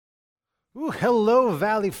Hello,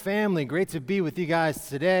 Valley family. Great to be with you guys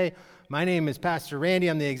today. My name is Pastor Randy.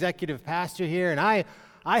 I'm the executive pastor here, and I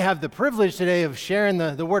have the privilege today of sharing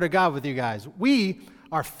the Word of God with you guys. We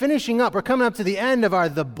are finishing up. We're coming up to the end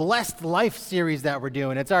of the Blessed Life series that we're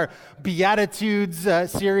doing. It's our Beatitudes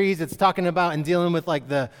series. It's talking about and dealing with like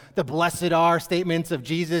the blessed are statements of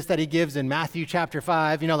Jesus that he gives in Matthew chapter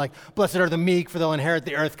 5. You know, like blessed are the meek, for they'll inherit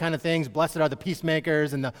the earth kind of things. Blessed are the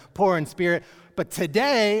peacemakers and the poor in spirit. But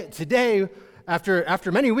today,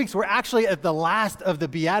 after many weeks, we're actually at the last of the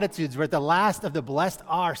Beatitudes. We're at the last of the blessed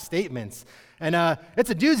are statements. And it's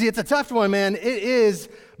a doozy. It's a tough one, man. It is,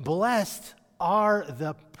 blessed are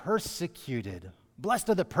the persecuted. Blessed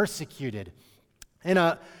are the persecuted.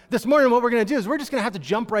 And this morning, what we're going to do is we're just going to have to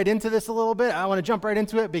jump right into this a little bit. I want to jump right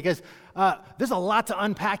into it because there's a lot to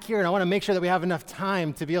unpack here, and I want to make sure that we have enough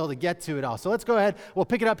time to be able to get to it all. So let's go ahead. We'll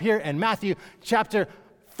pick it up here in Matthew chapter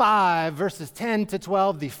 5, verses 10 to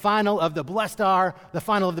 12, the final of the blessed are, the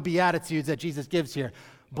final of the Beatitudes that Jesus gives here.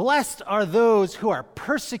 Blessed are those who are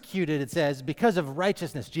persecuted, it says, because of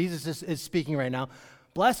righteousness. Jesus is speaking right now.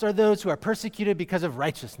 Blessed are those who are persecuted because of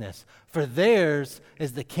righteousness, for theirs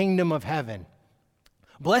is the kingdom of heaven.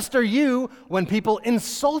 Blessed are you when people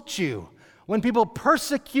insult you, when people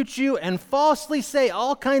persecute you and falsely say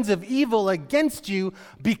all kinds of evil against you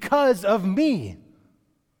because of me.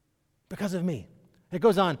 Because of me. It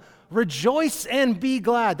goes on, rejoice and be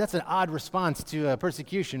glad. That's an odd response to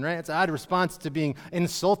persecution, right? It's an odd response to being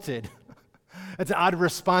insulted. It's an odd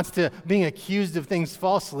response to being accused of things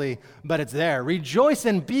falsely, but it's there. Rejoice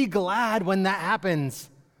and be glad when that happens,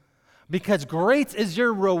 because great is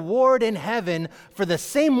your reward in heaven, for the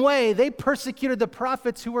same way they persecuted the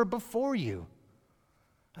prophets who were before you.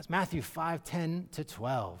 That's Matthew 5, 10 to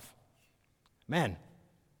 12. Man,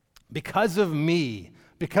 because of me,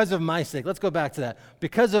 because of my sake. Let's go back to that.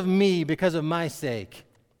 Because of me, because of my sake.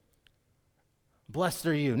 Blessed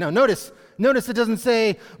are you. Now notice it doesn't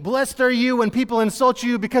say, blessed are you when people insult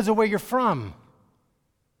you because of where you're from.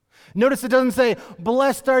 Notice it doesn't say,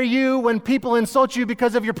 blessed are you when people insult you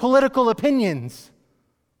because of your political opinions.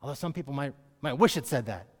 Although some people might wish it said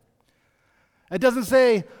that. It doesn't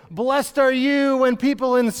say, blessed are you when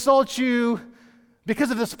people insult you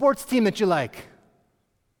because of the sports team that you like.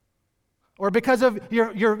 Or because of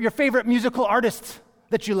your favorite musical artist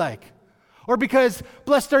that you like. Or because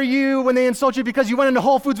blessed are you when they insult you because you went into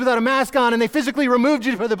Whole Foods without a mask on and they physically removed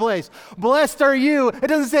you from the place. Blessed are you. It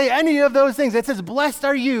doesn't say any of those things. It says blessed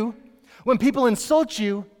are you when people insult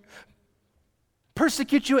you,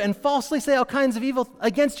 persecute you, and falsely say all kinds of evil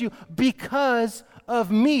against you because of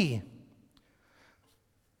me.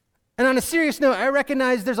 And on a serious note, I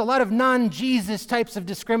recognize there's a lot of non-Jesus types of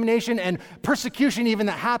discrimination and persecution even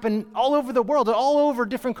that happen all over the world, all over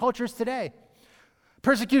different cultures today.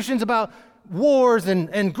 Persecutions about wars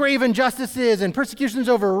and grave injustices, and persecutions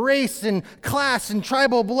over race and class and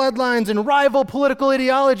tribal bloodlines and rival political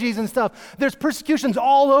ideologies and stuff. There's persecutions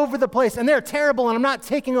all over the place, and they're terrible, and I'm not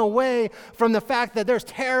taking away from the fact that there's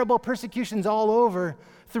terrible persecutions all over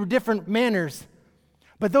through different manners.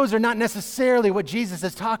 But those are not necessarily what Jesus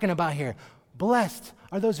is talking about here. Blessed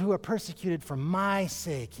are those who are persecuted for my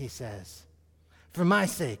sake, he says. For my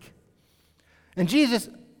sake. And Jesus,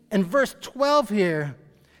 in verse 12 here,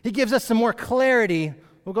 he gives us some more clarity.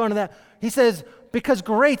 We'll go into that. He says, because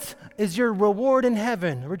great is your reward in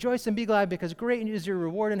heaven. Rejoice and be glad, because great is your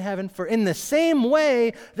reward in heaven. For in the same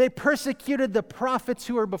way they persecuted the prophets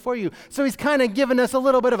who were before you. So he's kind of given us a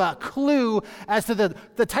little bit of a clue as to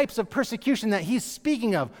the types of persecution that he's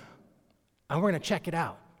speaking of. And we're going to check it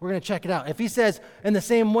out. We're going to check it out. If he says in the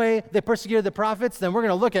same way they persecuted the prophets, then we're going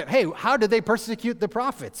to look at, hey, how did they persecute the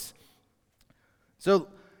prophets? So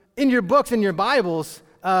in your books, in your Bibles,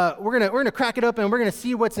 we're gonna crack it open and we're gonna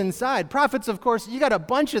see what's inside. Prophets, of course, you got a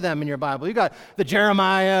bunch of them in your Bible. You got the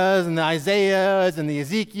Jeremiahs and the Isaiahs and the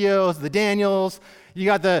Ezekiels, the Daniels. You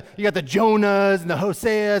got the Jonahs and the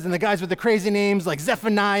Hoseas and the guys with the crazy names like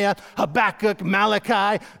Zephaniah, Habakkuk,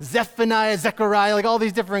 Malachi, Zephaniah, Zechariah, like all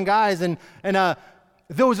these different guys. And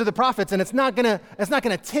those are the prophets, and it's not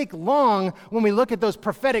gonna take long when we look at those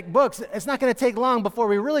prophetic books. It's not gonna take long before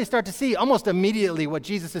we really start to see almost immediately what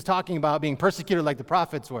Jesus is talking about being persecuted like the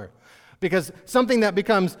prophets were. Because something that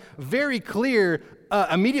becomes very clear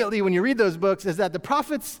immediately when you read those books is that the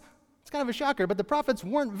prophets, it's kind of a shocker, but the prophets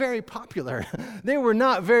weren't very popular. They were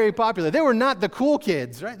not very popular. They were not the cool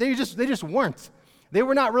kids, right? They just weren't. They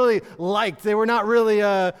were not really liked. They were not really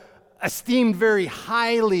esteemed very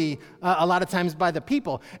highly a lot of times by the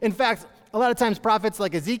people. In fact, a lot of times prophets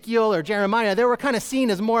like Ezekiel or Jeremiah, they were kind of seen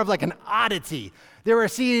as more of like an oddity. They were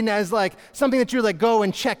seen as like something that you like go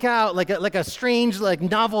and check out, like a strange like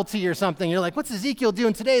novelty or something. You're like, what's Ezekiel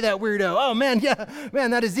doing today, that weirdo? Oh man, yeah,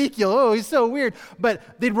 man, that Ezekiel, oh, he's so weird. But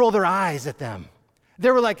they'd roll their eyes at them.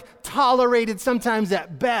 They were like tolerated sometimes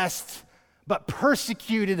at best, but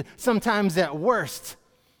persecuted sometimes at worst.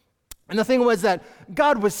 And the thing was that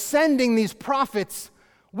God was sending these prophets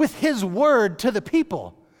with his word to the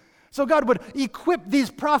people. So God would equip these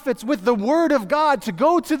prophets with the word of God to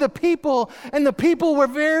go to the people, and the people were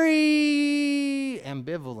very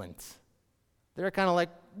ambivalent. They're kind of like,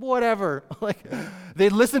 whatever. Like,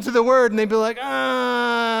 they'd listen to the word and they'd be like,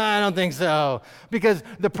 I don't think so. Because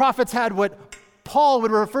the prophets had what Paul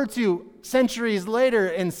would refer to centuries later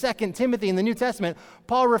in 2 Timothy in the New Testament.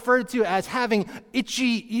 Paul referred to as having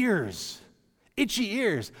itchy ears. Itchy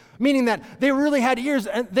ears, meaning that they really had ears,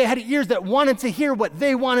 and they had ears that wanted to hear what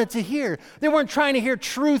they wanted to hear. They weren't trying to hear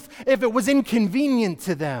truth if it was inconvenient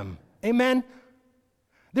to them. Amen?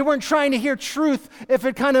 They weren't trying to hear truth if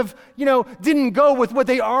it kind of, didn't go with what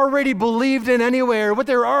they already believed in anyway or what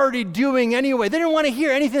they were already doing anyway. They didn't want to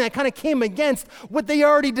hear anything that kind of came against what they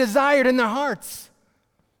already desired in their hearts.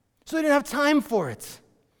 So they didn't have time for it.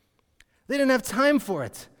 They didn't have time for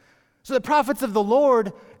it. So the prophets of the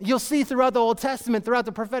Lord, you'll see throughout the Old Testament, throughout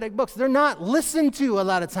the prophetic books, they're not listened to a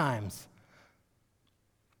lot of times.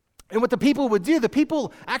 And what the people would do, the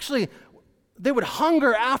people actually, they would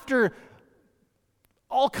hunger after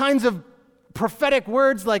all kinds of prophetic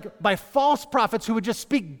words like by false prophets who would just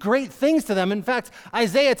speak great things to them. In fact,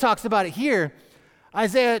 Isaiah talks about it here.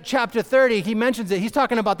 Isaiah chapter 30, he mentions it. He's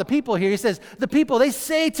talking about the people here. He says, the people, they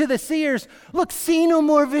say to the seers, look, see no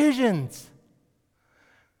more visions.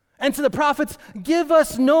 And to the prophets, give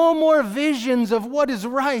us no more visions of what is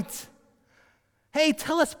right. Hey,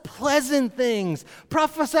 tell us pleasant things.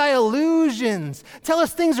 Prophesy illusions. Tell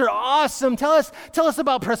us things are awesome. Tell us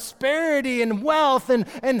about prosperity and wealth and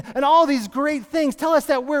all these great things. Tell us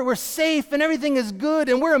that we're safe and everything is good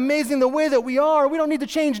and we're amazing the way that we are. We don't need to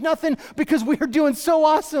change nothing because we are doing so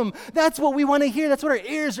awesome. That's what we want to hear. That's what our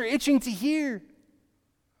ears are itching to hear.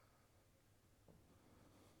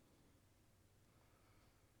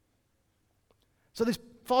 So these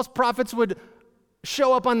false prophets would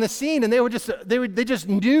show up on the scene, and they just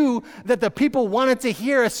knew that the people wanted to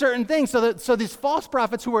hear a certain thing. So these false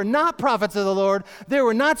prophets who were not prophets of the Lord, they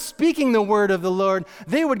were not speaking the word of the Lord.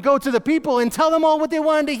 They would go to the people and tell them all what they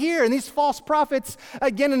wanted to hear. And these false prophets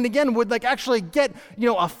again and again would actually get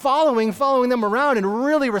a following them around and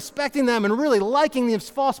really respecting them and really liking these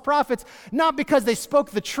false prophets, not because they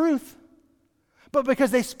spoke the truth, but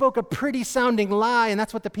because they spoke a pretty sounding lie, and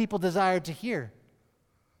that's what the people desired to hear.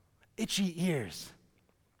 Itchy ears.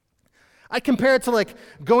 I compare it to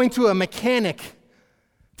going to a mechanic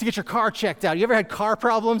to get your car checked out. You ever had car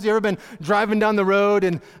problems? You ever been driving down the road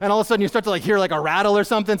and all of a sudden you start to hear a rattle or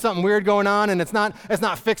something weird going on, and it's not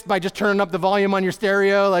fixed by just turning up the volume on your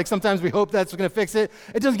stereo. Sometimes we hope that's going to fix it.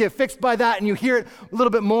 It doesn't get fixed by that, and you hear it a little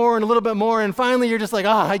bit more, and finally you're just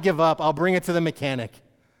I give up. I'll bring it to the mechanic.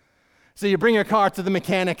 So you bring your car to the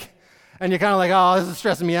mechanic, and you're kind of oh, this is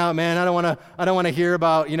stressing me out, man. I don't want to hear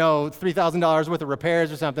about, $3,000 worth of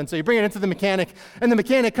repairs or something. So you bring it into the mechanic, and the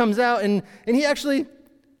mechanic comes out, and he actually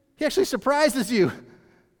surprises you.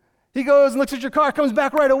 He goes and looks at your car, comes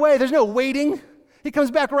back right away. There's no waiting. He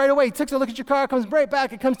comes back right away. He takes a look at your car, comes right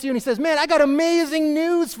back, and comes to you, and he says, man, I got amazing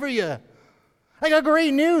news for you. I got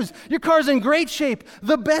great news. Your car's in great shape,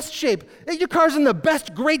 the best shape. Your car's in the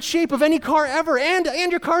best, great shape of any car ever, and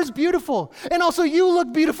your car's beautiful. And also, you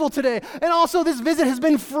look beautiful today. And also, this visit has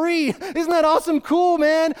been free. Isn't that awesome? Cool,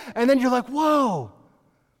 man. And then you're like, whoa,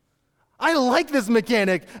 I like this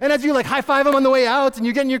mechanic. And as you high five him on the way out, and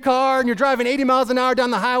you get in your car, and you're driving 80 miles an hour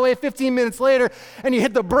down the highway, 15 minutes later, and you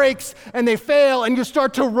hit the brakes, and they fail, and you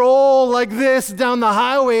start to roll like this down the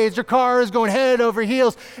highway as your car is going head over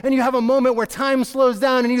heels, and you have a moment where time slows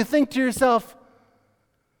down, and you think to yourself,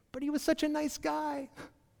 but he was such a nice guy.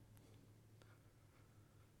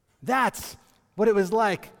 That's what it was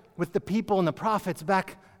like with the people and the prophets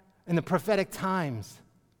back in the prophetic times.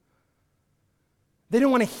 They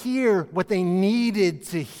didn't want to hear what they needed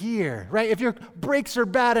to hear, right? If your brakes are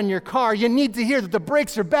bad on your car, you need to hear that the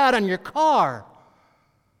brakes are bad on your car.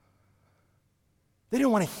 They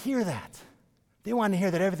didn't want to hear that. They wanted to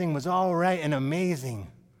hear that everything was all right and amazing.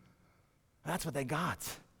 That's what they got.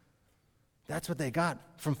 That's what they got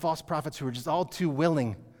from false prophets who were just all too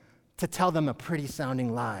willing to tell them a pretty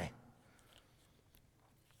sounding lie.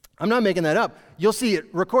 I'm not making that up. You'll see it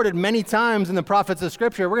recorded many times in the prophets of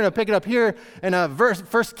Scripture. We're going to pick it up here in 1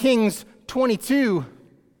 Kings 22.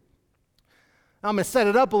 I'm going to set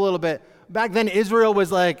it up a little bit. back then Israel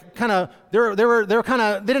was like kind of, they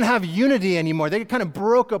didn't have unity anymore. They kind of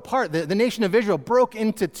broke apart. The nation of Israel broke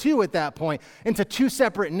into two at that point, into two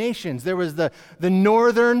separate nations. There was the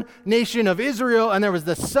northern nation of Israel, and there was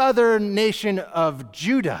the southern nation of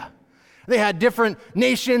Judah. They had different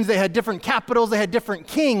nations, they had different capitals, they had different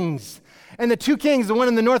kings. And the two kings, the one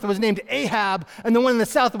in the north was named Ahab, and the one in the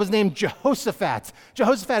south was named Jehoshaphat.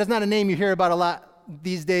 Jehoshaphat is not a name you hear about a lot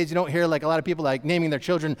these days. You don't hear like a lot of people like naming their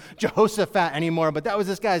children Jehoshaphat anymore, but that was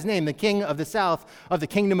this guy's name, the king of the south of the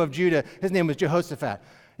kingdom of Judah. His name was Jehoshaphat.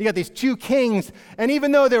 You got these two kings, and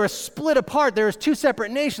even though they were split apart, there was two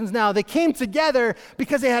separate nations now, they came together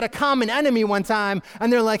because they had a common enemy one time,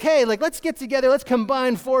 and they're like, hey, like, let's get together, let's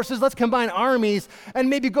combine forces, let's combine armies, and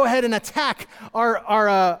maybe go ahead and attack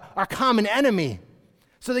our common enemy.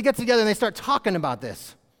 So they get together and they start talking about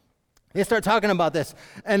this.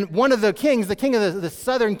 And one of the kings, the king of the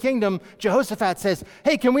southern kingdom, Jehoshaphat, says,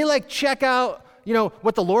 hey, can we like check out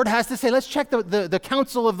what the Lord has to say? Let's check the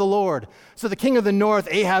counsel of the Lord. So the king of the north,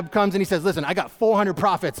 Ahab, comes and he says, listen, I got 400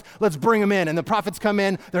 prophets. Let's bring them in. And the prophets come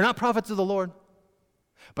in. They're not prophets of the Lord,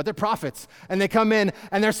 but they're prophets. And they come in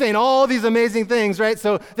and they're saying all these amazing things, right?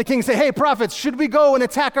 So the king say, hey, prophets, should we go and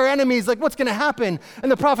attack our enemies? Like, what's going to happen?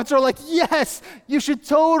 And the prophets are like, yes, you should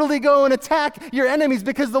totally go and attack your enemies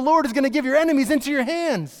because the Lord is going to give your enemies into your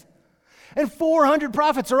hands. And 400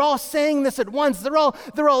 prophets are all saying this at once. They're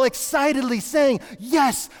all excitedly saying,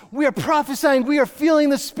 yes, we are prophesying. We are feeling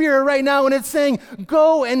the Spirit right now. And it's saying,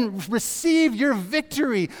 go and receive your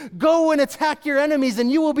victory. Go and attack your enemies and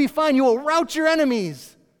you will be fine. You will rout your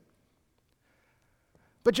enemies.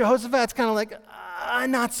 But Jehoshaphat's kind of like,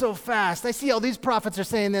 not so fast. I see all these prophets are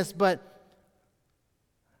saying this, but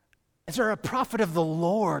is there a prophet of the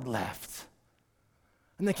Lord left?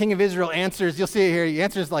 And the king of Israel answers, you'll see it here, he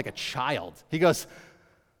answers like a child. He goes,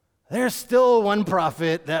 there's still one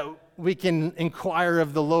prophet that we can inquire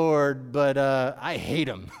of the Lord, but I hate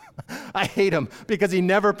him. I hate him because he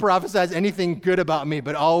never prophesies anything good about me,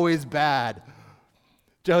 but always bad.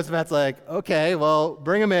 Jehoshaphat's like, okay, well,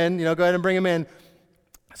 bring him in. Go ahead and bring him in.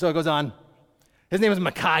 So it goes on. His name is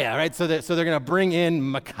Micaiah, right? So they're going to bring in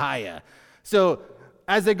Micaiah. So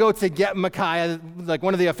as they go to get Micaiah, like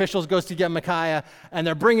one of the officials goes to get Micaiah, and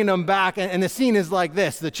they're bringing him back, and the scene is like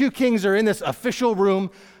this. The two kings are in this official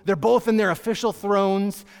room. They're both in their official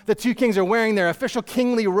thrones. The two kings are wearing their official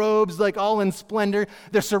kingly robes, like all in splendor.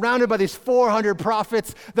 They're surrounded by these 400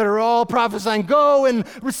 prophets that are all prophesying, go and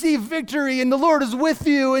receive victory, and the Lord is with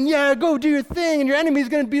you, and yeah, go do your thing, and your enemy is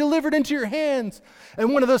going to be delivered into your hands.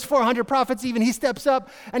 And one of those 400 prophets, even, he steps up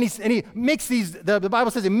and he makes these, the Bible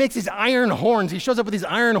says he makes these iron horns. He shows up with these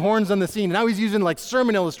iron horns on the scene. Now he's using like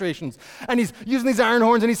sermon illustrations. And he's using these iron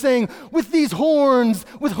horns and he's saying, with horns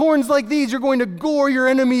like these, you're going to gore your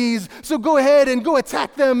enemies. So go ahead and go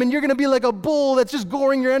attack them. And you're going to be like a bull that's just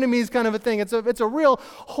goring your enemies, kind of a thing. It's a real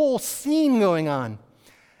whole scene going on.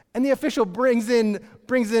 And the official brings in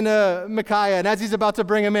Micaiah. And as he's about to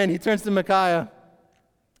bring him in, he turns to Micaiah.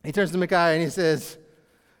 And he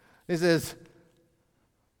says,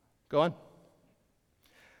 go on.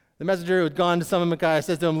 The messenger who had gone to summon Micaiah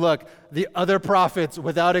says to him, look, the other prophets,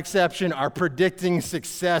 without exception, are predicting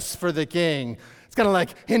success for the king. It's kind of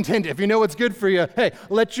like, hint, hint, if you know what's good for you, hey,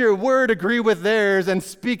 let your word agree with theirs and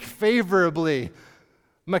speak favorably.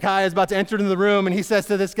 Micaiah is about to enter into the room, and he says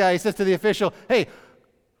to the official, hey,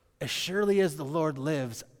 as surely as the Lord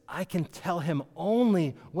lives, I can tell him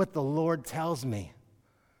only what the Lord tells me.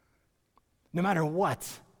 No matter what.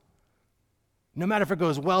 No matter if it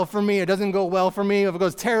goes well for me, it doesn't go well for me, if it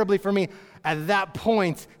goes terribly for me, at that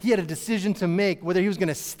point, he had a decision to make whether he was going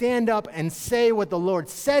to stand up and say what the Lord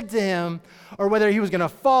said to him or whether he was going to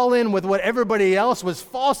fall in with what everybody else was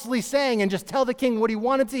falsely saying and just tell the king what he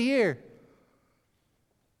wanted to hear.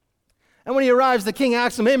 And when he arrives, the king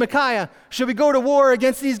asks him, hey, Micaiah, should we go to war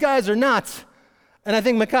against these guys or not? And I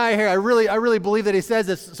think Micaiah here, I really believe that he says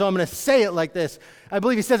this, so I'm going to say it like this. I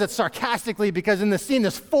believe he says it sarcastically because in the scene,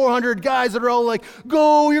 there's 400 guys that are all like,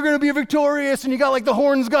 go, you're going to be victorious. And you got like the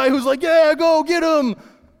horns guy who's like, yeah, go, get him.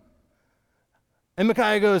 And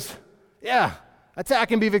Micaiah goes, yeah,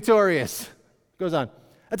 attack and be victorious. Goes on,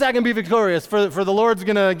 attack and be victorious, for the Lord's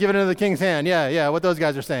going to give it into the king's hand. Yeah, what those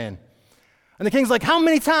guys are saying. And the king's like, how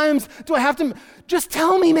many times do I have to? Just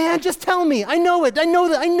tell me, man. Just tell me. I know it. I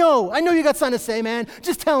know you got something to say, man.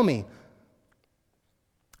 Just tell me.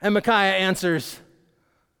 And Micaiah answers.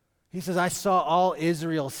 He says, I saw all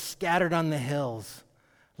Israel scattered on the hills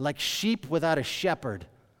like sheep without a shepherd.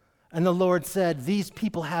 And the Lord said, these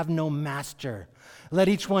people have no master. Let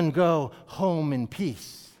each one go home in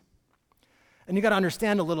peace. And you got to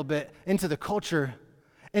understand a little bit into the culture.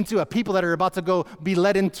 into a people that are about to go be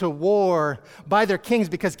led into war by their kings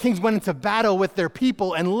because kings went into battle with their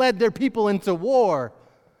people and led their people into war.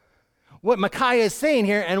 What Micaiah is saying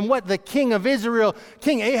here, and what the king of Israel,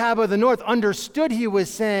 King Ahab of the north, understood he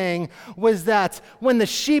was saying, was that when the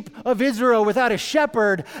sheep of Israel without a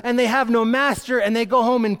shepherd and they have no master and they go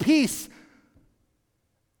home in peace,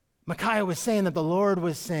 Micaiah was saying that the Lord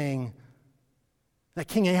was saying that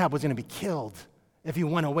King Ahab was going to be killed if he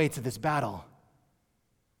went away to this battle.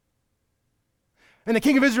 And the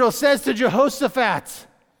king of Israel says to Jehoshaphat,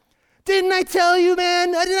 didn't I tell you,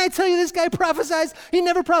 man? Didn't I tell you this guy prophesies? He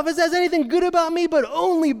never prophesies anything good about me, but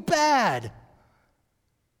only bad.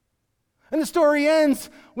 And the story ends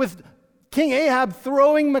with King Ahab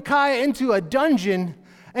throwing Micaiah into a dungeon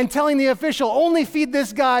and telling the official, only feed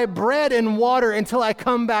this guy bread and water until I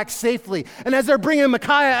come back safely. And as they're bringing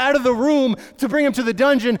Micaiah out of the room to bring him to the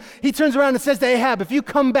dungeon, he turns around and says to Ahab, if you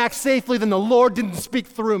come back safely, then the Lord didn't speak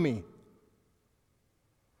through me.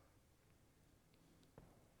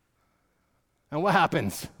 And what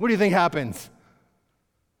happens? What do you think happens?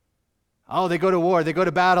 Oh, they go to war. They go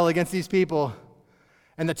to battle against these people.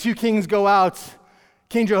 And the two kings go out.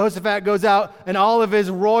 King Jehoshaphat goes out in all of his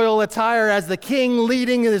royal attire as the king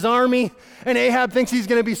leading his army. And Ahab thinks he's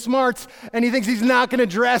going to be smart. And he thinks he's not going to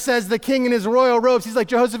dress as the king in his royal robes. He's like,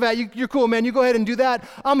 Jehoshaphat, you're cool, man. You go ahead and do that.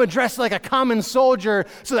 I'm going to dress like a common soldier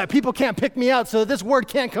so that people can't pick me out, so that this word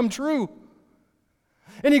can't come true.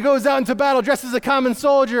 And he goes out into battle dressed as a common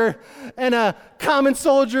soldier, and a common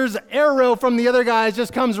soldier's arrow from the other guys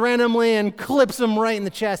just comes randomly and clips him right in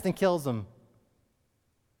the chest and kills him.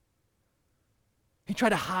 He tried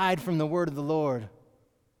to hide from the word of the Lord,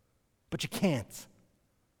 but you can't.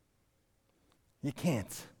 You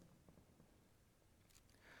can't.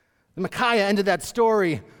 Micaiah ended that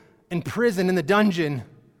story in prison, in the dungeon.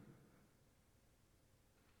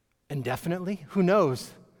 Indefinitely? Who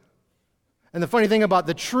knows? And the funny thing about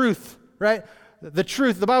the truth, right? The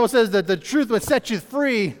truth, the Bible says that the truth would set you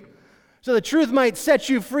free. So the truth might set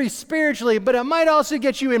you free spiritually, but it might also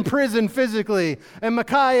get you in prison physically. And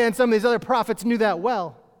Micaiah and some of these other prophets knew that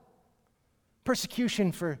well.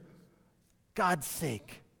 Persecution for God's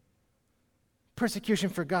sake. Persecution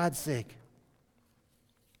for God's sake.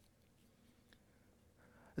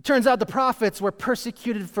 It turns out the prophets were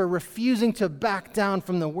persecuted for refusing to back down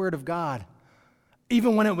from the word of God.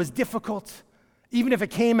 Even when it was difficult, even if it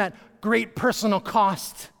came at great personal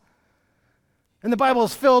cost. And the Bible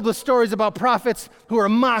is filled with stories about prophets who are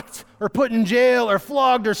mocked or put in jail or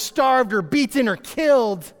flogged or starved or beaten or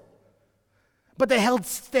killed. But they held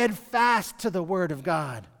steadfast to the word of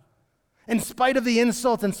God. In spite of the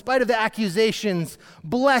insults, in spite of the accusations,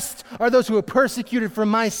 blessed are those who are persecuted for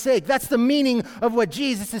my sake. That's the meaning of what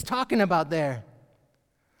Jesus is talking about there.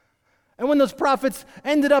 And when those prophets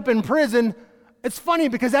ended up in prison, it's funny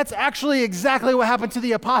because that's actually exactly what happened to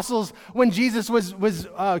the apostles when Jesus was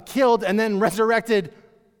killed and then resurrected.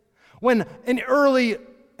 When in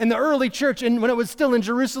the early church, and when it was still in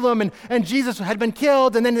Jerusalem, and Jesus had been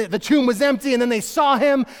killed, and then the tomb was empty, and then they saw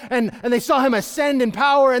him, and they saw him ascend in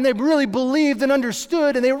power, and they really believed and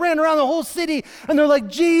understood, and they ran around the whole city, and they're like,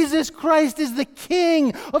 Jesus Christ is the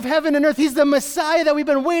King of heaven and earth. He's the Messiah that we've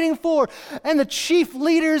been waiting for. And the chief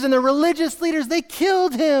leaders and the religious leaders, they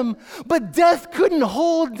killed him, but death couldn't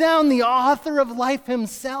hold down the author of life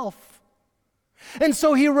himself. And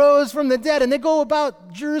so he rose from the dead, and they go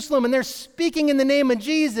about Jerusalem, and they're speaking in the name of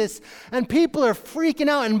Jesus, and people are freaking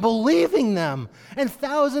out and believing them. And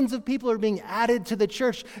thousands of people are being added to the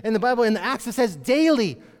church. In the Bible, in the Acts, it says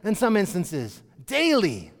daily in some instances.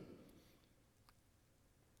 Daily.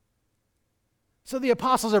 So the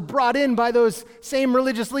apostles are brought in by those same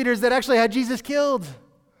religious leaders that actually had Jesus killed.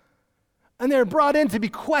 And they're brought in to be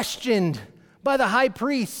questioned by the high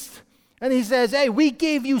priest. And he says, hey, we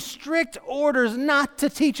gave you strict orders not to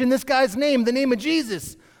teach in this guy's name, the name of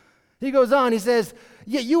Jesus. He goes on, he says,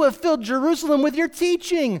 yet you have filled Jerusalem with your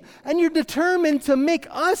teaching, and you're determined to make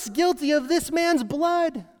us guilty of this man's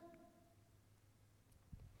blood.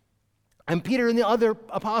 And Peter and the other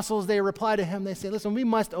apostles, they reply to him, they say, listen, we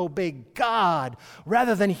must obey God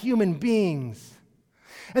rather than human beings.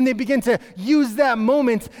 And they begin to use that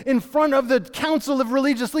moment in front of the council of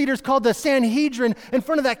religious leaders called the Sanhedrin, in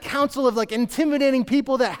front of that council of like intimidating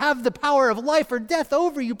people that have the power of life or death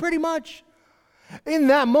over you pretty much. In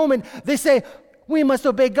that moment, they say, we must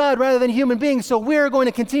obey God rather than human beings, so we're going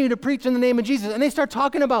to continue to preach in the name of Jesus. And they start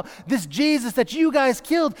talking about this Jesus that you guys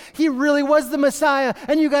killed. He really was the Messiah,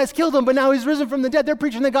 and you guys killed him, but now he's risen from the dead. They're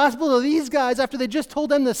preaching the gospel to these guys after they just told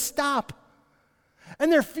them to stop. And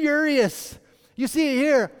they're furious. You see it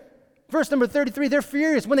here, verse number 33, they're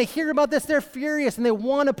furious. When they hear about this, they're furious, and they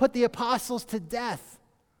want to put the apostles to death.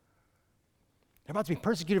 They're about to be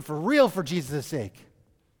persecuted for real for Jesus' sake.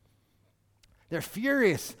 They're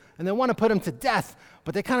furious, and they want to put him to death,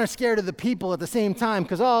 but they're kind of scared of the people at the same time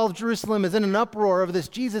because all of Jerusalem is in an uproar over this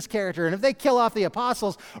Jesus character. And if they kill off the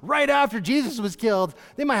apostles right after Jesus was killed,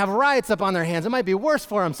 they might have riots up on their hands. It might be worse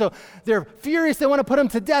for them. So they're furious. They want to put him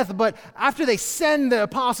to death. But after they send the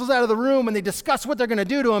apostles out of the room and they discuss what they're going to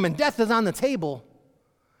do to him, and death is on the table,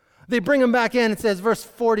 they bring him back in. It says, verse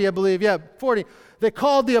 40, I believe. Yeah, 40. They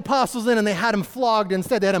called the apostles in and they had him flogged.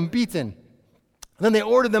 Instead, they had him beaten. Then they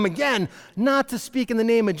ordered them again not to speak in the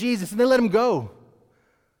name of Jesus, and they let him go.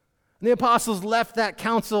 And the apostles left that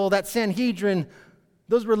council, that Sanhedrin,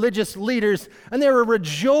 those religious leaders, and they were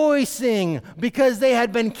rejoicing because they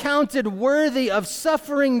had been counted worthy of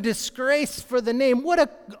suffering disgrace for the name. What an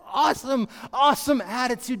awesome, awesome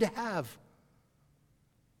attitude to have.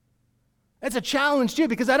 It's a challenge, too,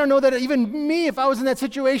 because I don't know that even me, if I was in that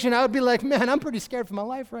situation, I would be like, man, I'm pretty scared for my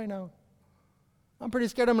life right now. I'm pretty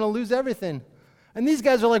scared I'm going to lose everything. And these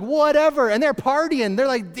guys are like, whatever, and they're partying. They're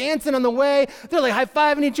like dancing on the way. They're like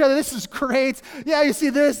high-fiving each other. This is great. Yeah, you see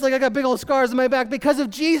this? Like I got big old scars on my back because of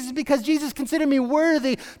Jesus, because Jesus considered me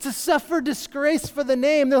worthy to suffer disgrace for the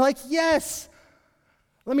name. They're like, yes.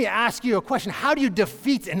 Let me ask you a question. How do you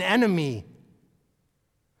defeat an enemy?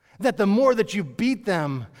 That the more that you beat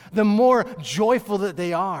them, the more joyful that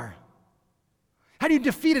they are. How do you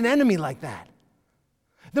defeat an enemy like that?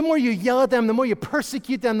 The more you yell at them, the more you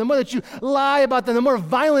persecute them, the more that you lie about them, the more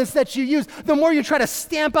violence that you use, the more you try to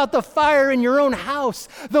stamp out the fire in your own house,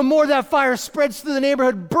 the more that fire spreads through the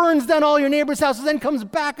neighborhood, burns down all your neighbors' houses, then comes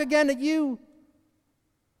back again at you.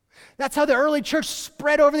 That's how the early church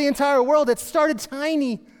spread over the entire world. It started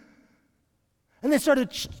tiny. And they started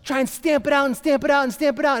trying to stamp it out and stamp it out and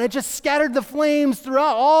stamp it out. And it just scattered the flames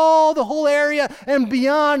throughout all the whole area and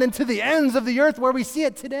beyond and to the ends of the earth where we see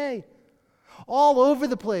it today. All over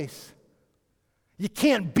the place. You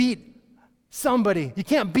can't beat somebody. You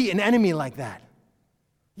can't beat an enemy like that.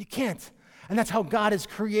 You can't. And that's how God has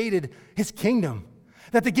created his kingdom.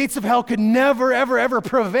 That the gates of hell could never, ever, ever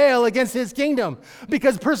prevail against his kingdom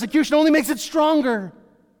because persecution only makes it stronger.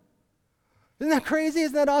 Isn't that crazy?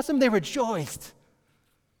 Isn't that awesome? They rejoiced.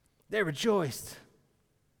 They rejoiced.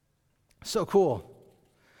 So cool.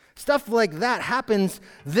 Stuff like that happens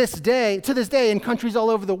to this day in countries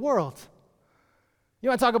all over the world. You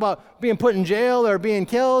want to talk about being put in jail or being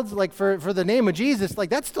killed, like for the name of Jesus,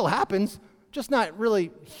 like that still happens, just not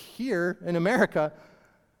really here in America.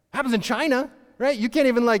 It happens in China, right? You can't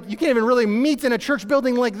even really meet in a church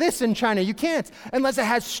building like this in China. You can't, unless it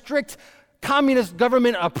has strict communist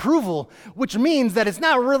government approval, which means that it's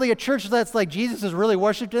not really a church that's like Jesus is really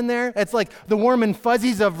worshiped in there. It's like the warm and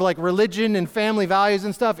fuzzies of like religion and family values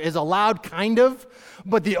and stuff is allowed kind of,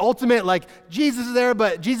 but the ultimate like Jesus is there,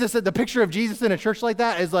 but the picture of Jesus in a church like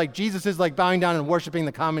that is like Jesus is like bowing down and worshiping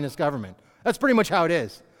the communist government. That's pretty much how it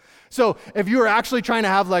is. So if you are actually trying to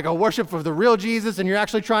have like a worship of the real Jesus and you're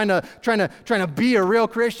actually trying to be a real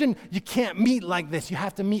Christian, you can't meet like this. You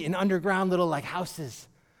have to meet in underground little like houses.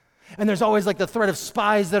 And there's always like the threat of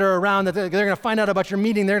spies that are around that they're going to find out about your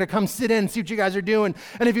meeting. They're going to come sit in and see what you guys are doing.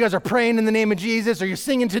 And if you guys are praying in the name of Jesus or you're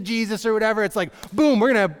singing to Jesus or whatever, it's like, boom,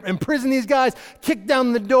 we're going to imprison these guys, kick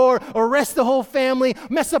down the door, arrest the whole family,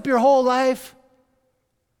 mess up your whole life.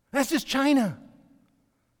 That's just China.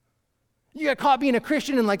 You got caught being a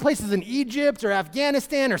Christian in like places in Egypt or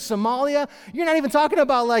Afghanistan or Somalia. You're not even talking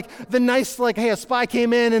about like the nice, like, hey, a spy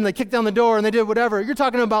came in and they kicked down the door and they did whatever. You're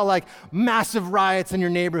talking about like massive riots in your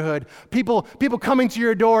neighborhood. People coming to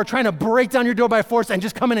your door, trying to break down your door by force and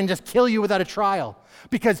just come in and just kill you without a trial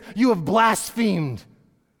because you have blasphemed.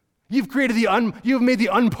 You've made the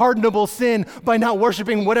unpardonable sin by not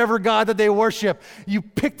worshiping whatever God that they worship. You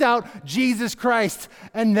picked out Jesus Christ,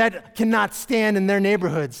 and that cannot stand in their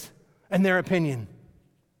neighborhoods. And their opinion.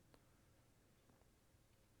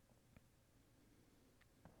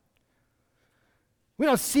 We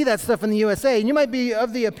don't see that stuff in the USA, and you might be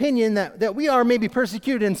of the opinion that we are maybe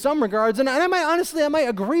persecuted in some regards, and I might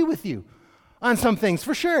agree with you on some things,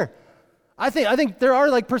 for sure. I think there are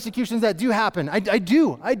like persecutions that do happen. I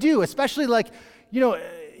do, especially like,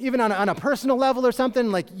 even on a personal level or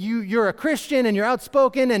something, like you're a Christian and you're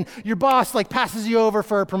outspoken and your boss like passes you over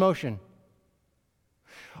for a promotion.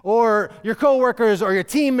 Or your coworkers or your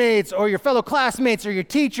teammates or your fellow classmates or your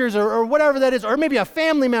teachers or whatever that is, or maybe a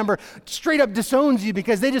family member straight up disowns you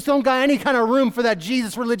because they just don't got any kind of room for that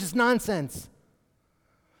Jesus religious nonsense.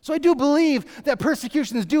 So I do believe that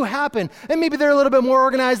persecutions do happen, and maybe they're a little bit more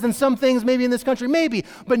organized than some things maybe in this country, maybe,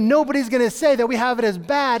 but nobody's going to say that we have it as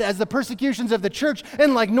bad as the persecutions of the church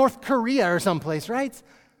in like North Korea or someplace, right?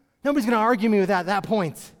 Nobody's going to argue me with that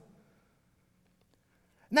point.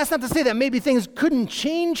 And that's not to say that maybe things couldn't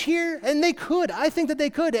change here, and they could. I think that they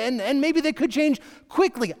could, and maybe they could change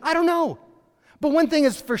quickly. I don't know. But one thing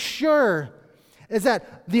is for sure is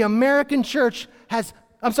that the American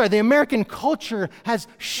culture has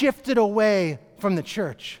shifted away from the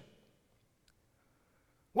church.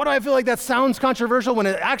 Why do I feel like that sounds controversial when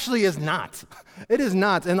it actually is not? It is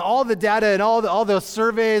not. And all the data and all those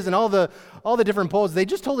surveys and all the different polls, they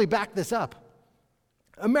just totally back this up.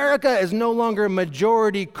 America is no longer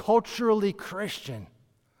majority culturally Christian.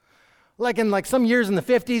 Like in some years in the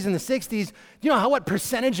 50s and the 60s, you know what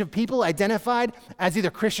percentage of people identified as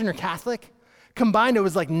either Christian or Catholic? Combined, it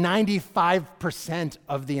was like 95%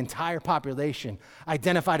 of the entire population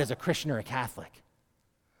identified as a Christian or a Catholic.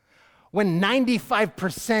 When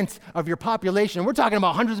 95% of your population, we're talking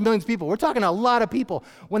about hundreds of millions of people, we're talking a lot of people,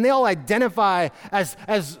 when they all identify as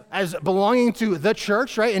belonging to the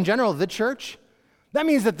church, right, in general, the church, that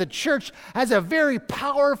means that the church has a very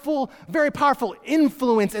powerful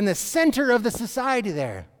influence in the center of the society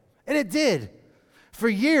there. And it did. For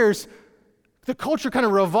years, the culture kind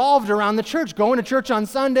of revolved around the church, going to church on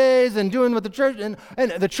Sundays and doing what the church, and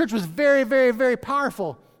the church was very, very, very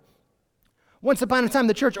powerful. Once upon a time,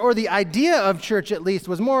 the church, or the idea of church at least,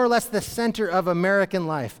 was more or less the center of American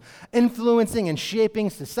life, influencing and shaping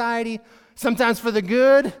society, sometimes for the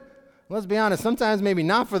good. Let's be honest, sometimes maybe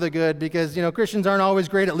not for the good, because, Christians aren't always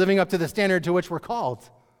great at living up to the standard to which we're called.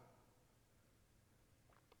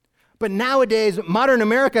 But nowadays, modern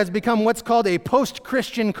America has become what's called a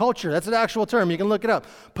post-Christian culture. That's an actual term. You can look it up.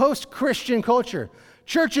 Post-Christian culture.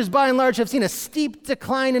 Churches, by and large, have seen a steep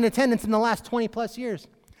decline in attendance in the last 20 plus years.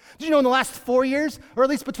 Did you know in the last 4 years, or at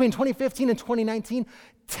least between 2015 and 2019,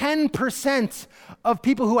 10% of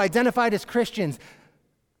people who identified as Christians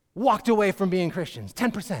walked away from being Christians?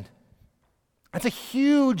 10%. That's a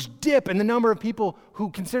huge dip in the number of people who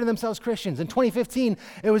consider themselves Christians. In 2015,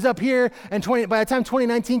 it was up here, and by the time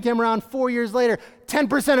 2019 came around, 4 years later,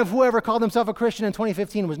 10% of whoever called himself a Christian in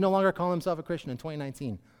 2015 was no longer calling himself a Christian in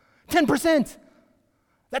 2019. 10%.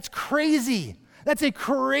 That's crazy. That's a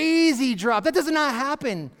crazy drop. That does not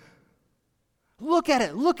happen. Look at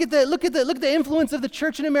it. Look at the influence of the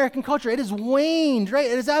church in American culture. It has waned, right?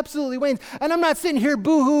 It has absolutely waned. And I'm not sitting here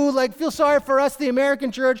boo-hoo, feel sorry for us, the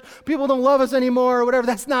American church. People don't love us anymore or whatever.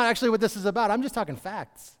 That's not actually what this is about. I'm just talking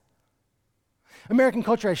facts. American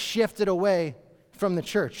culture has shifted away from the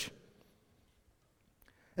church.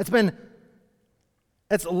 It's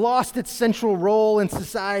lost its central role in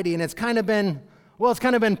society, and it's kind of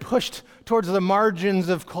been pushed towards the margins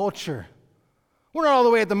of culture. We're not all the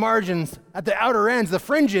way at the margins, at the outer ends, the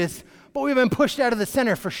fringes, but we've been pushed out of the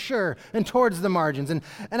center for sure and towards the margins. And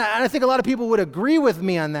I think a lot of people would agree with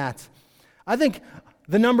me on that. I think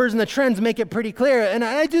the numbers and the trends make it pretty clear. And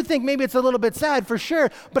I do think maybe it's a little bit sad for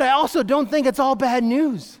sure, but I also don't think it's all bad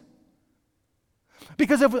news.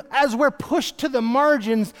 Because as we're pushed to the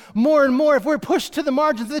margins more and more, if we're pushed to the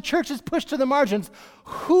margins, the church is pushed to the margins,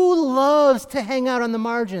 who loves to hang out on the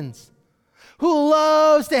margins? Who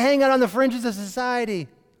loves to hang out on the fringes of society?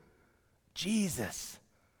 Jesus.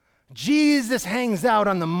 Jesus hangs out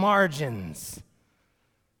on the margins.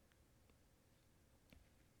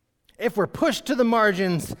 If we're pushed to the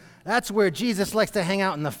margins, that's where Jesus likes to hang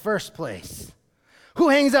out in the first place. Who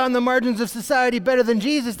hangs out on the margins of society better than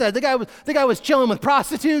Jesus does? The guy was chilling with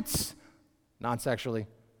prostitutes, non-sexually.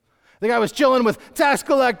 The guy was chilling with tax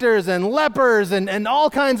collectors and lepers and all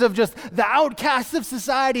kinds of just the outcasts of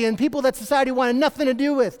society and people that society wanted nothing to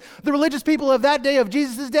do with. The religious people of that day, of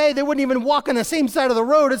Jesus' day, they wouldn't even walk on the same side of the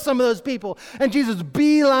road as some of those people. And Jesus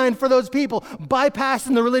beeline for those people,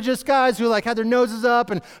 bypassing the religious guys who had their noses up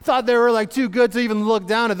and thought they were too good to even look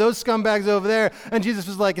down at those scumbags over there. And Jesus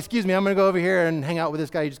was like, excuse me, I'm going to go over here and hang out with this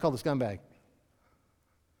guy you just called a scumbag.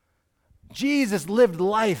 Jesus lived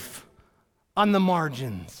life on the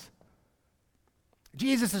margins.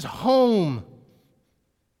 Jesus is home.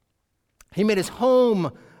 He made his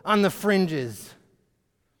home on the fringes.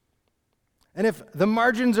 And if the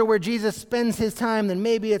margins are where Jesus spends his time, then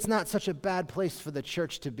maybe it's not such a bad place for the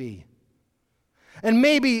church to be. And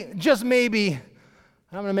maybe, just maybe,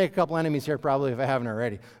 I'm going to make a couple enemies here probably if I haven't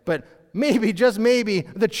already, but maybe, just maybe,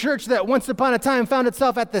 the church that once upon a time found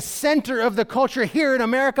itself at the center of the culture here in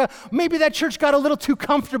America, maybe that church got a little too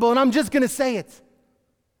comfortable, and I'm just going to say it.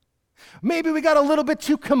 Maybe we got a little bit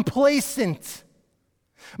too complacent.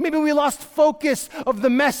 Maybe we lost focus of the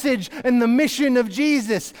message and the mission of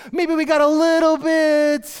Jesus. Maybe we got a little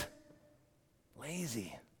bit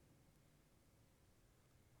lazy.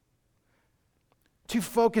 Too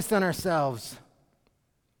focused on ourselves.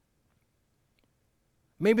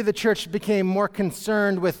 Maybe the church became more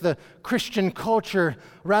concerned with the Christian culture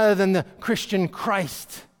rather than the Christian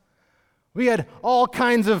Christ. We had all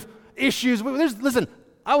kinds of issues. Listen,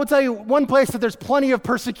 I will tell you one place that there's plenty of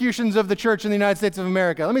persecutions of the church in the United States of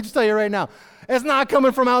America. Let me just tell you right now. It's not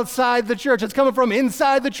coming from outside the church. It's coming from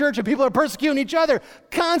inside the church, and people are persecuting each other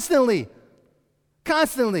constantly.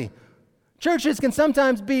 Constantly. Churches can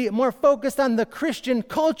sometimes be more focused on the Christian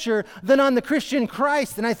culture than on the Christian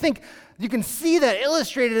Christ. And I think you can see that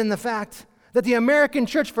illustrated in the fact that the American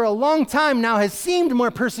church for a long time now has seemed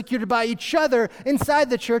more persecuted by each other inside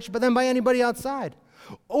the church than by anybody outside,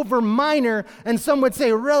 over minor and some would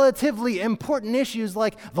say relatively important issues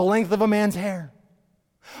like the length of a man's hair,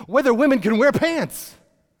 whether women can wear pants,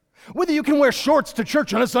 whether you can wear shorts to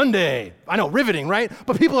church on a Sunday. I know, riveting, right?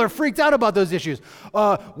 But people are freaked out about those issues.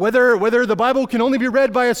 Whether the Bible can only be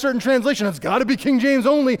read by a certain translation. It's got to be King James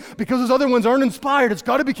only because those other ones aren't inspired. It's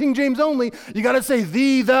got to be King James only. You got to say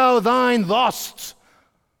thee, thou, thine, thust.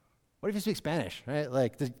 What if you speak Spanish, right?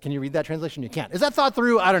 Like, can you read that translation? You can't. Is that thought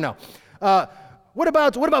through? I don't know. What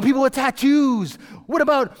about people with tattoos? What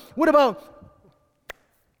about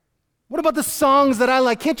the songs that I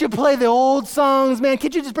like? Can't you play the old songs, man?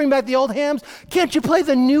 Can't you just bring back the old hymns? Can't you play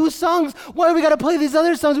the new songs? Why do we got to play these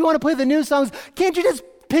other songs? We want to play the new songs. Can't you just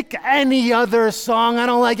pick any other song? I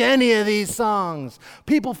don't like any of these songs.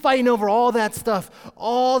 People fighting over all that stuff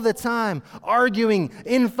all the time, arguing,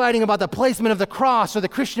 infighting about the placement of the cross or the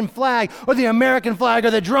Christian flag or the American flag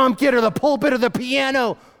or the drum kit or the pulpit or the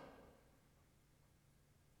piano.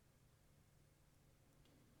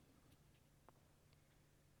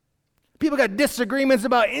 People got disagreements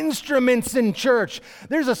about instruments in church.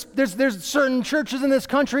 There's certain churches in this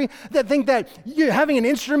country that think that having an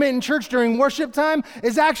instrument in church during worship time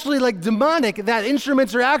is actually like demonic, that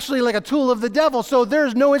instruments are actually like a tool of the devil, so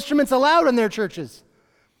there's no instruments allowed in their churches.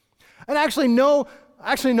 And I actually know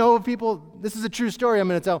of people, this is a true story I'm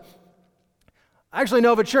going to tell. I actually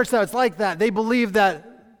know of a church that's like that. They believe that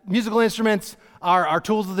musical instruments are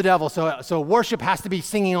tools of the devil, so worship has to be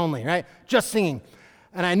singing only, right? Just singing.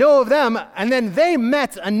 And I know of them, and then they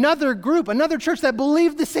met another group, another church that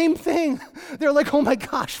believed the same thing. They're like, oh my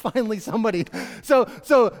gosh, finally somebody. So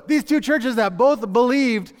these two churches that both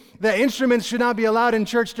believed that instruments should not be allowed in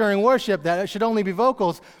church during worship, that it should only be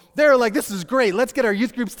vocals, they're like, this is great. Let's get our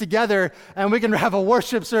youth groups together, and we can have a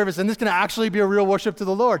worship service, and this can actually be a real worship to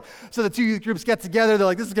the Lord. So the two youth groups get together. They're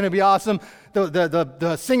like, this is going to be awesome.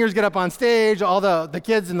 The singers get up on stage. All the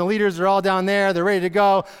kids and the leaders are all down there. They're ready to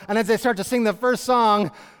go. And as they start to sing the first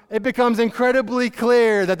song, it becomes incredibly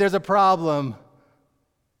clear that there's a problem.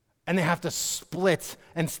 And they have to split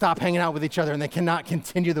and stop hanging out with each other, and they cannot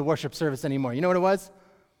continue the worship service anymore. You know what it was?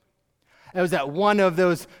 It was that one of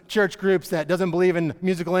those church groups that doesn't believe in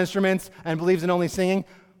musical instruments and believes in only singing.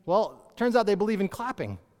 Well, turns out they believe in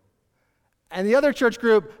clapping. And the other church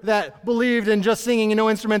group that believed in just singing and no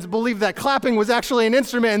instruments believed that clapping was actually an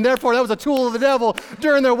instrument, and therefore that was a tool of the devil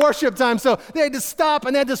during their worship time. So they had to stop,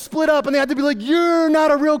 and they had to split up, and they had to be like, you're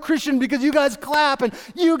not a real Christian because you guys clap, and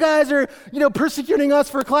you guys are, persecuting us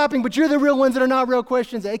for clapping, but you're the real ones that are not real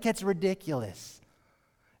Christians. It gets ridiculous.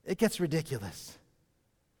 It gets ridiculous.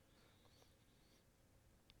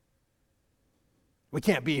 We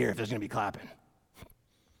can't be here if there's going to be clapping.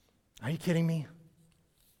 Are you kidding me?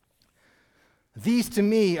 These, to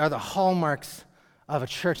me, are the hallmarks of a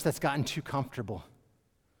church that's gotten too comfortable.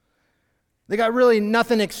 They got really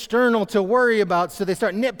nothing external to worry about, so they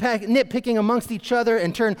start nitpicking amongst each other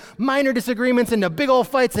and turn minor disagreements into big old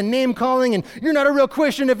fights and name-calling, and you're not a real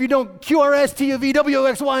Christian if you don't QRS, TUV,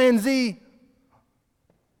 WX, Y, and Z.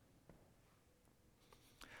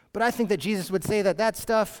 But I think that Jesus would say that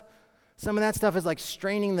stuff, some of that stuff is like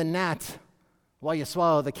straining the gnat while you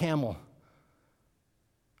swallow the camel.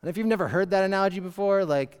 And if you've never heard that analogy before,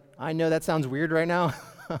 I know that sounds weird right now,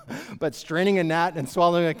 but straining a gnat and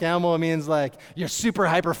swallowing a camel means you're super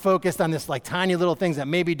hyper-focused on this tiny little things that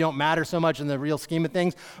maybe don't matter so much in the real scheme of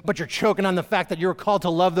things, but you're choking on the fact that you're called to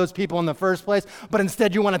love those people in the first place, but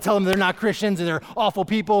instead you want to tell them they're not Christians and they're awful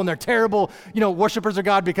people and they're terrible, worshipers of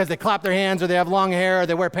God because they clap their hands or they have long hair or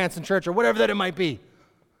they wear pants in church or whatever that it might be.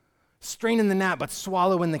 Straining the gnat, but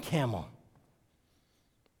swallowing the camel.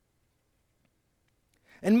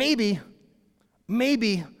 And maybe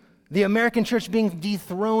the American church being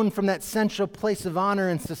dethroned from that central place of honor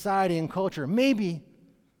in society and culture, maybe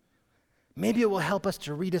it will help us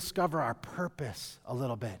to rediscover our purpose a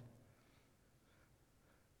little bit.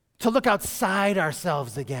 To look outside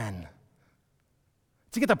ourselves again.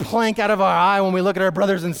 To get the plank out of our eye when we look at our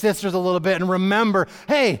brothers and sisters a little bit and remember,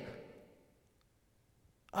 hey,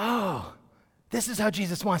 this is how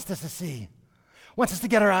Jesus wants us to see. Wants us to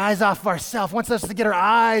get our eyes off of ourselves, wants us to get our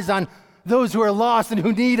eyes on those who are lost and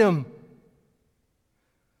who need him.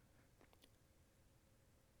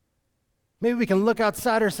 Maybe we can look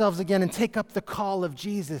outside ourselves again and take up the call of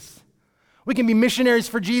Jesus. We can be missionaries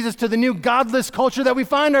for Jesus to the new godless culture that we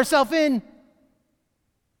find ourselves in.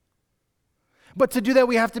 But to do that,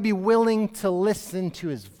 we have to be willing to listen to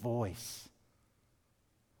his voice.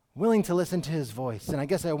 Willing to listen to his voice. And I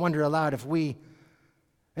guess I wonder aloud if we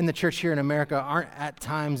in the church here in America aren't at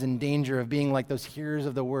times in danger of being like those hearers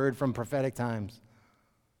of the word from prophetic times.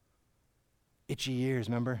 Itchy ears,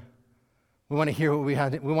 remember? We want to hear what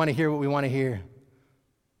we want to hear what we want to hear.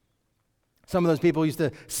 Some of those people used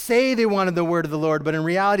to say they wanted the word of the Lord, but in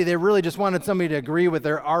reality, they really just wanted somebody to agree with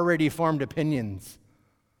their already formed opinions.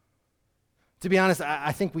 To be honest,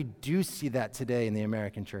 I think we do see that today in the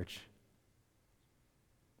American church.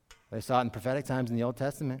 They saw it in prophetic times in the Old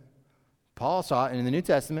Testament. Paul saw it in the New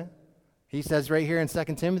Testament. He says right here in 2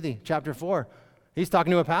 Timothy chapter 4, he's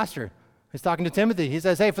talking to a pastor. He's talking to Timothy. He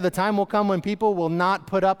says, hey, for the time will come when people will not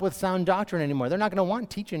put up with sound doctrine anymore. They're not going to want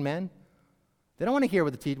teaching, man. They don't want to hear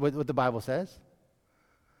what the Bible says.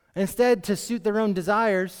 Instead, to suit their own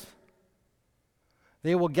desires,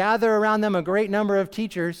 they will gather around them a great number of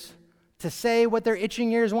teachers to say what their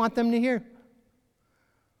itching ears want them to hear.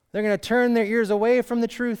 They're going to turn their ears away from the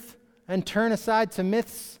truth and turn aside to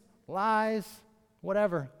myths, lies,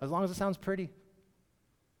 whatever, as long as it sounds pretty.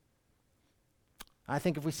 I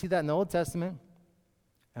think if we see that in the Old Testament,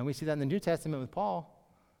 and we see that in the New Testament with Paul,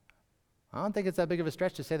 I don't think it's that big of a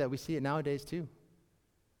stretch to say that we see it nowadays too.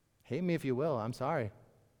 Hate me if you will, I'm sorry.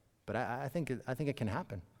 But I think it can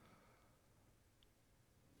happen.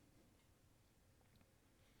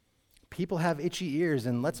 People have itchy ears,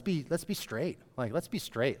 and let's be straight. Let's be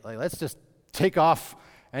straight. Let's just take off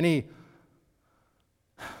any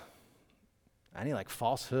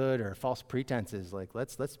falsehood or false pretenses.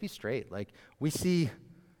 Let's be straight. We see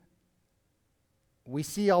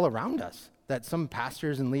all around us that some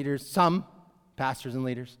pastors and leaders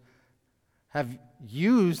have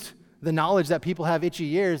used the knowledge that people have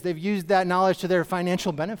itchy ears. They've used that knowledge to their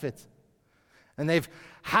financial benefits. And they've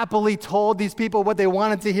happily told these people what they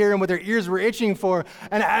wanted to hear and what their ears were itching for.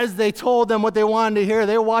 And as they told them what they wanted to hear,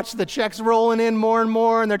 they watched the checks rolling in more and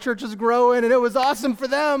more, and their church was growing, and it was awesome for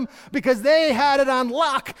them because they had it on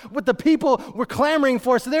lock what the people were clamoring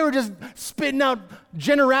for. So they were just spitting out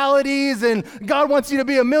generalities, and God wants you to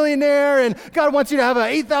be a millionaire, and God wants you to have an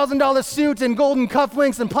 $8,000 suit and golden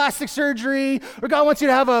cufflinks and plastic surgery, or God wants you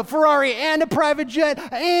to have a Ferrari and a private jet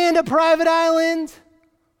and a private island.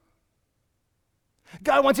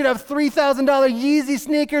 God wants you to have $3,000 Yeezy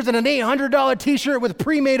sneakers and an $800 t-shirt with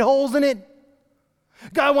pre-made holes in it.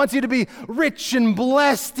 God wants you to be rich and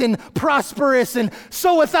blessed and prosperous and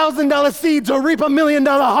sow $1,000 seeds or reap $1 million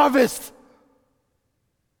harvest.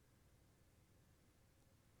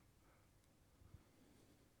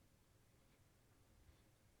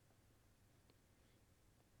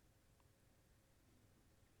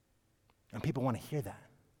 And people want to hear that.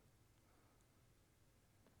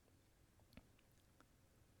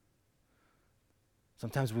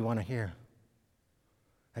 Sometimes we want to hear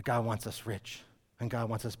that God wants us rich, and God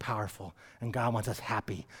wants us powerful, and God wants us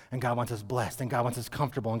happy, and God wants us blessed, and God wants us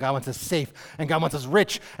comfortable, and God wants us safe, and God wants us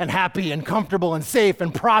rich and happy and comfortable and safe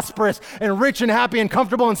and prosperous, and rich and happy and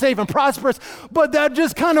comfortable and safe and prosperous. But that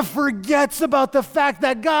just kind of forgets about the fact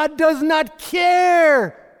that God does not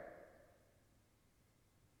care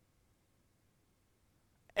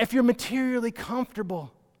if you're materially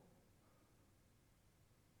comfortable.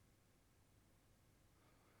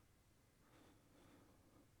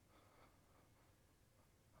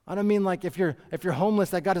 I don't mean like if you're homeless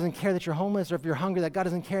that God doesn't care that you're homeless, or if you're hungry that God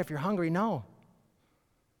doesn't care if you're hungry. No.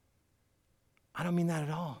 I don't mean that at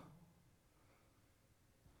all.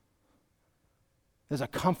 There's a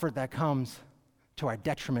comfort that comes to our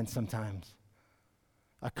detriment sometimes.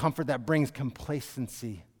 A comfort that brings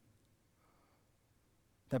complacency,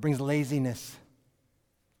 that brings laziness.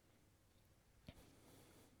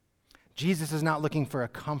 Jesus is not looking for a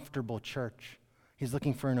comfortable church. He's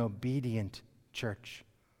looking for an obedient church.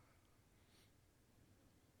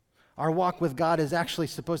 Our walk with God is actually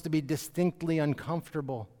supposed to be distinctly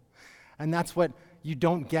uncomfortable. And that's what you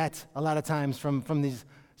don't get a lot of times from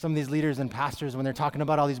some of these leaders and pastors when they're talking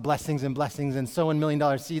about all these blessings and sowing $1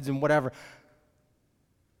 million seeds and whatever.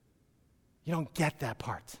 You don't get that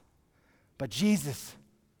part. But Jesus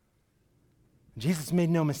made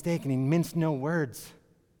no mistake, and he minced no words.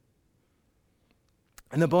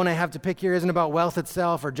 And the bone I have to pick here isn't about wealth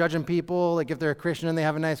itself or judging people, like if they're a Christian and they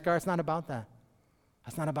have a nice car. It's not about that.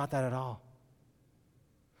 That's not about that at all.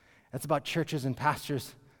 It's about churches and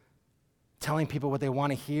pastors telling people what they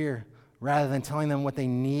want to hear rather than telling them what they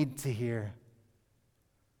need to hear.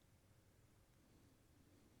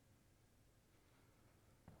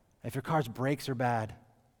 If your car's brakes are bad,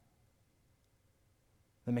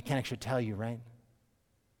 the mechanic should tell you, right?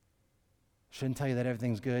 Shouldn't tell you that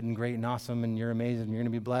everything's good and great and awesome and you're amazing and you're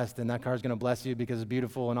going to be blessed and that car's going to bless you because it's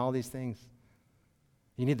beautiful and all these things.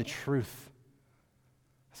 You need the truth.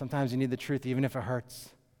 Sometimes you need the truth even if it hurts.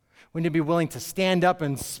 We need to be willing to stand up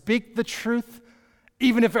and speak the truth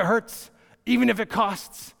even if it hurts, even if it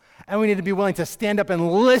costs. And we need to be willing to stand up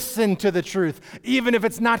and listen to the truth, even if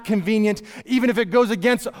it's not convenient, even if it goes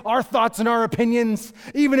against our thoughts and our opinions,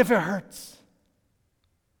 even if it hurts.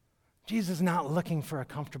 Jesus is not looking for a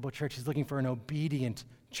comfortable church. He's looking for an obedient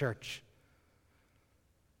church.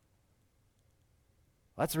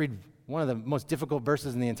 Let's read one of the most difficult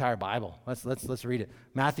verses in the entire Bible. Let's read it.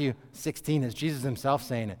 Matthew 16 is Jesus himself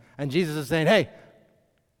saying it. And Jesus is saying, hey,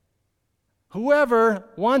 whoever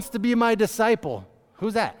wants to be my disciple.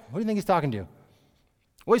 Who's that? Who do you think he's talking to?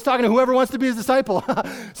 Well, he's talking to whoever wants to be his disciple.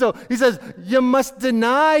 So he says, you must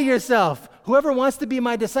deny yourself. Whoever wants to be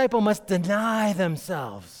my disciple must deny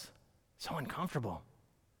themselves. So uncomfortable,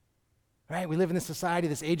 right? We live in this society,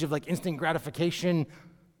 this age of like instant gratification.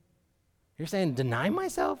 You're saying deny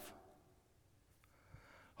myself?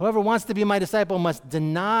 Whoever wants to be my disciple must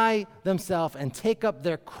deny themselves and take up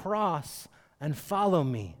their cross and follow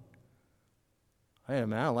me. Wait a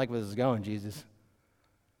minute, I don't like where this is going, Jesus.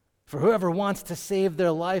 For whoever wants to save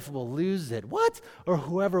their life will lose it. What? Or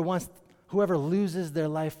whoever loses their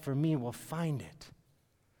life for me will find it.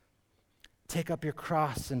 Take up your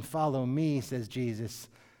cross and follow me, says Jesus.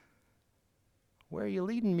 Where are you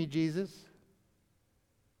leading me, Jesus?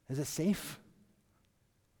 Is it safe?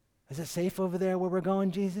 Is it safe over there where we're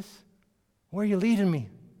going, Jesus? Where are you leading me?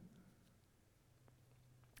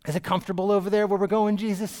 Is it comfortable over there where we're going,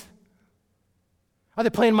 Jesus? Are they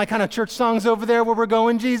playing my kind of church songs over there where we're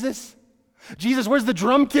going, Jesus? Jesus, where's the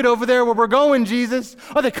drum kit over there where we're going, Jesus?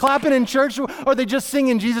 Are they clapping in church or are they just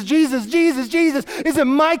singing, Jesus, Jesus, Jesus, Jesus? Is it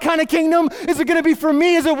my kind of kingdom? Is it going to be for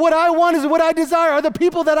me? Is it what I want? Is it what I desire? Are the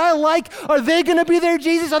people that I like, are they going to be there,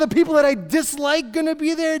 Jesus? Are the people that I dislike going to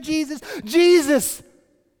be there, Jesus? Jesus,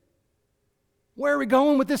 where are we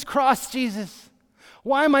going with this cross, Jesus?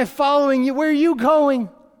 Why am I following you? Where are you going?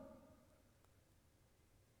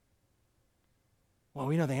 Well,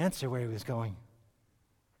 we know the answer where he was going.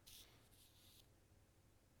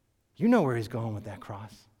 You know where he's going with that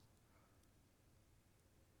cross.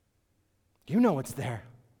 You know what's there.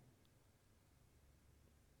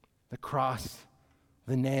 The cross,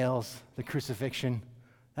 the nails, the crucifixion.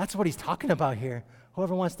 That's what he's talking about here.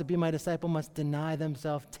 Whoever wants to be my disciple must deny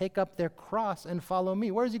themselves, take up their cross, and follow me.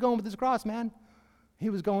 Where is he going with his cross, man? He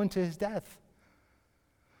was going to his death.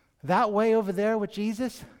 That way over there with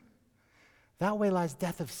Jesus, that way lies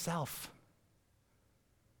death of self.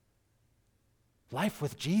 Life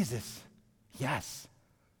with Jesus, yes,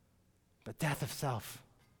 but death of self.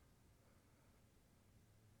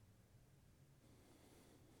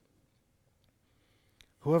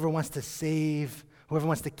 Whoever wants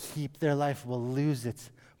to keep their life will lose it,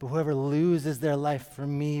 but whoever loses their life for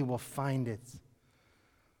me will find it.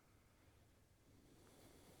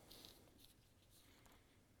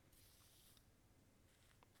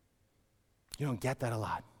 You don't get that a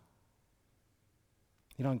lot.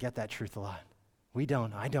 You don't get that truth a lot. We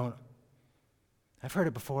don't. I don't. I've heard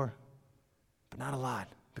it before, but not a lot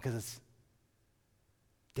because it's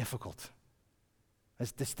difficult.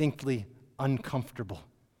 It's distinctly uncomfortable.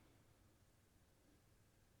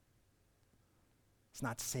 It's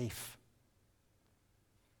not safe.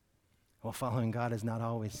 Well, following God is not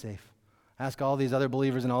always safe. Ask all these other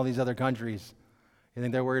believers in all these other countries. You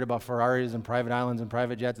think they're worried about Ferraris and private islands and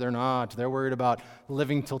private jets? They're not. They're worried about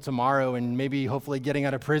living till tomorrow and maybe hopefully getting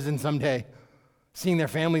out of prison someday, seeing their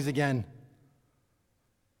families again.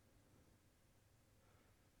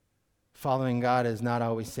 Following God is not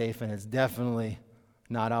always safe, and it's definitely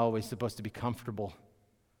not always supposed to be comfortable.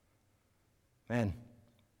 Man.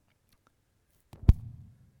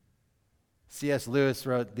 C.S. Lewis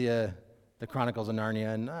wrote the Chronicles of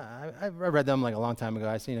Narnia, and I read them like a long time ago.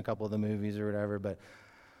 I've seen a couple of the movies or whatever, but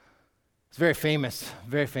it's very famous,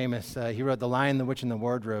 very famous. He wrote The Lion, the Witch, and the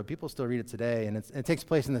Wardrobe. People still read it today, and it takes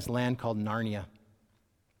place in this land called Narnia.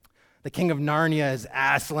 The king of Narnia is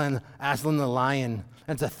Aslan the lion,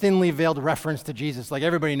 and it's a thinly veiled reference to Jesus. Like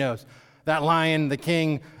everybody knows, that lion, the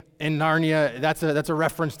king in Narnia, that's a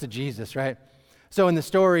reference to Jesus, right? So in the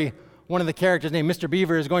story, one of the characters named Mr.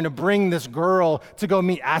 Beaver is going to bring this girl to go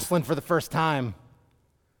meet Aslan for the first time.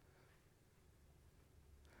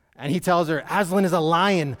 And he tells her, Aslan is a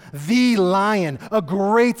lion, a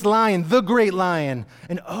great lion, the great lion.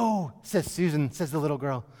 And oh, says Susan, says the little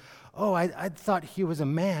girl, oh, I thought he was a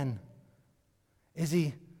man. Is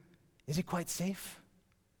he quite safe?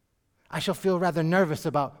 I shall feel rather nervous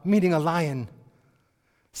about meeting a lion.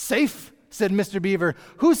 Safe, said Mr. Beaver.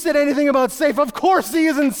 Who said anything about safe? Of course he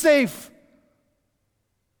isn't safe.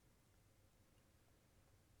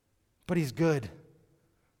 But he's good.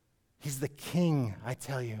 He's the king, I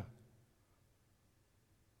tell you.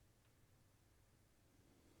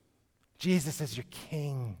 Jesus is your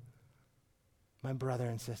king, my brother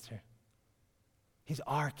and sister. He's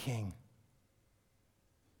our king.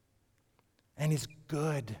 And he's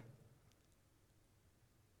good,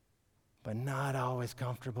 but not always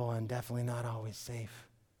comfortable and definitely not always safe.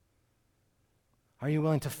 Are you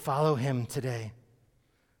willing to follow him today?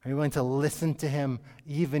 Are you willing to listen to him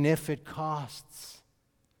even if it costs?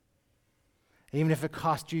 Even if it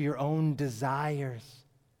costs you your own desires,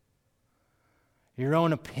 your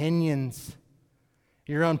own opinions,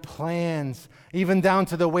 your own plans, even down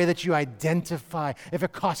to the way that you identify. If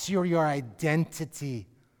it costs you your identity,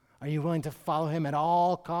 are you willing to follow him at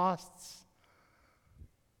all costs?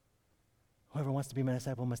 Whoever wants to be my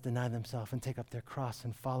disciple must deny themselves and take up their cross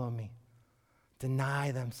and follow me.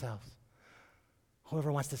 Deny themselves.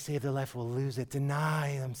 Whoever wants to save their life will lose it.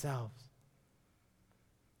 Deny themselves.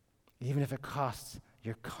 Even if it costs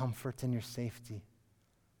your comfort and your safety.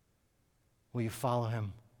 Will you follow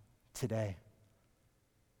him today?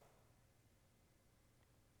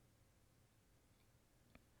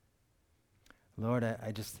 Lord,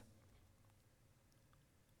 I just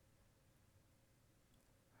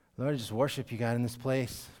worship you, God, in this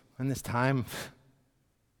place, in this time.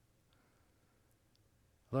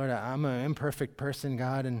 Lord, I'm an imperfect person,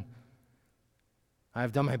 God, and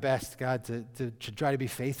I've done my best, God, to try to be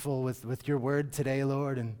faithful with your word today,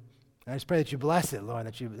 Lord, and I just pray that you bless it, Lord,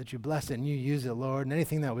 that you bless it and you use it, Lord, and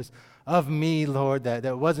anything that was of me, Lord,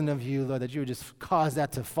 that wasn't of you, Lord, that you would just cause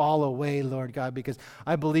that to fall away, Lord God, because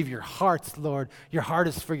I believe your heart, Lord, your heart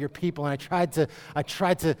is for your people, and I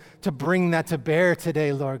tried to bring that to bear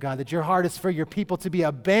today, Lord God, that your heart is for your people to be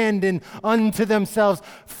abandoned unto themselves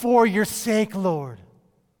for your sake, Lord.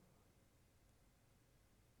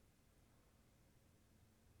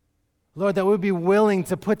 Lord, that we'd be willing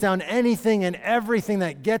to put down anything and everything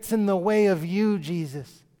that gets in the way of you,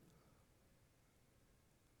 Jesus.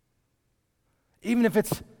 Even if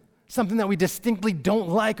it's something that we distinctly don't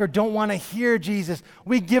like or don't want to hear, Jesus,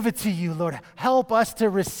 we give it to you, Lord. Help us to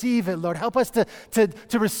receive it, Lord. Help us to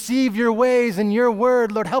receive your ways and your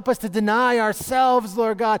word, Lord. Help us to deny ourselves,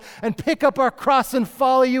 Lord God, and pick up our cross and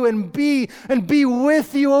follow you and be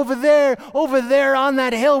with you over there on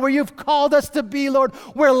that hill where you've called us to be, Lord,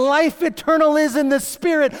 where life eternal is in the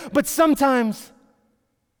Spirit, but sometimes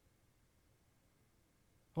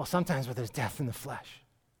where there's death in the flesh.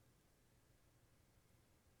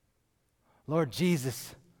 Lord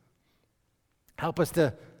Jesus, help us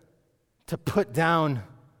to put down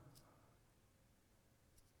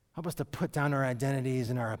our identities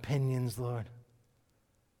and our opinions, Lord.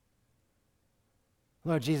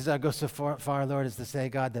 Lord Jesus, I go so far, Lord, as to say,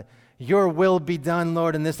 God, that your will be done,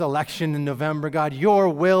 Lord, in this election in November, God. Your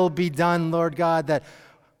will be done, Lord God, that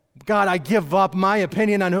God, I give up my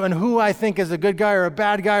opinion on who I think is a good guy or a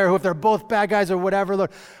bad guy, or if they're both bad guys or whatever,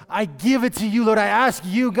 Lord. I give it to you, Lord. I ask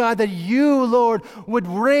you, God, that you, Lord, would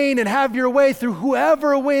reign and have your way through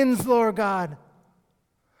whoever wins, Lord God.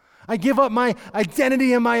 I give up my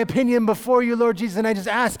identity and my opinion before you, Lord Jesus, and I just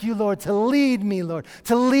ask you, Lord, to lead me, Lord,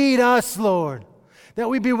 to lead us, Lord, that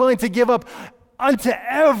we be willing to give up unto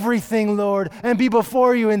everything, Lord, and be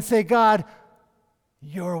before you and say, God,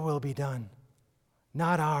 your will be done.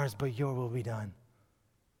 Not ours, but your will be done.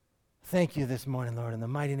 Thank you this morning, Lord, in the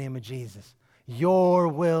mighty name of Jesus. Your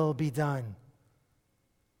will be done.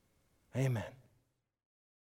 Amen.